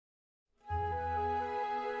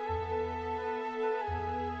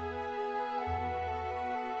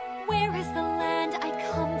Where is the land I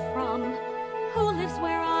come from? Who lives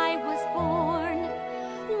where I was born?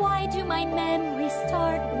 Why do my memories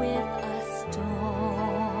start with a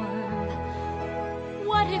storm?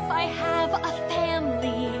 What if I have a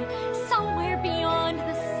family somewhere beyond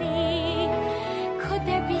the sea? Could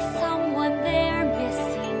there be someone there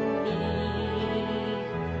missing me?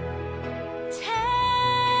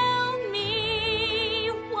 Tell me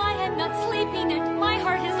why I'm not sleeping and my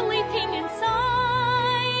heart is leaping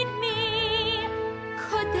inside me.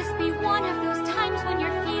 Could this be one of those times when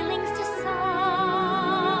your feelings decide?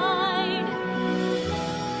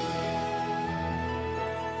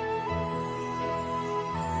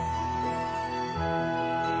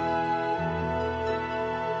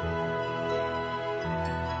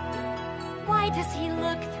 Why does he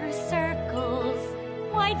look through circles?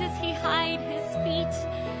 Why does he hide his feet?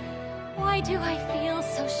 Why do I feel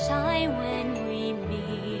so shy when we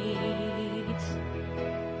meet?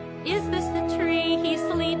 Is this the tree he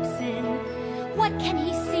sleeps in? What can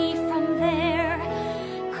he see from there?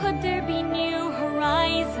 Could there be new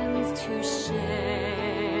horizons to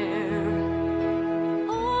share?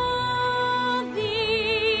 All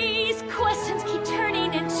these questions keep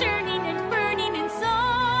turning and churning and burning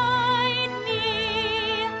inside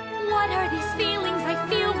me. What are these feelings I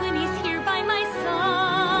feel when he's here by my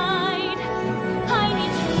side? I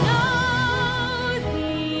need to know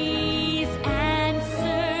these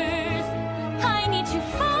answers. I need to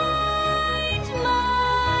find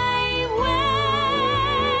my way.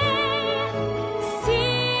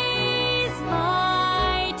 Seize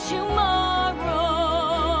my tomorrow.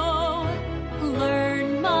 Learn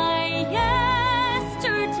my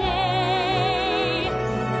yesterday.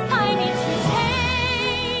 I need to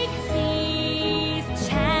take these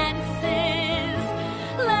chances.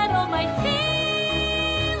 Let all my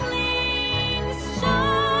feelings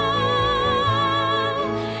show.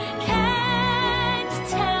 Can't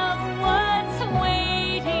tell what's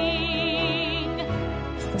waiting.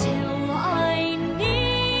 Still I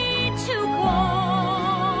need to go.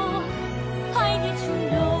 I need to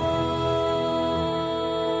know.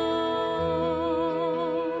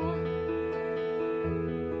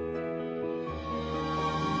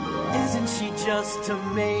 Isn't she just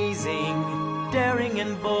amazing? Daring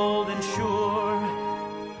and bold and sure.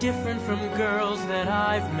 Different from girls that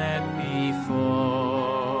I've met before.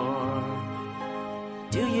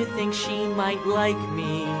 Do you think she might like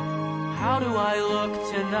me? How do I look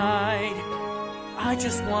tonight? I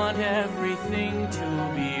just want everything to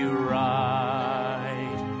be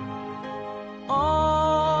right.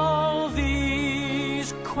 All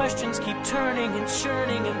these questions keep turning and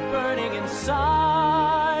churning and burning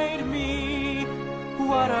inside me.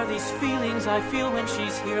 What are these feelings I feel when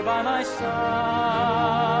she's here by my side?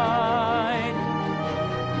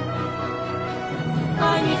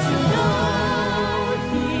 I need to know.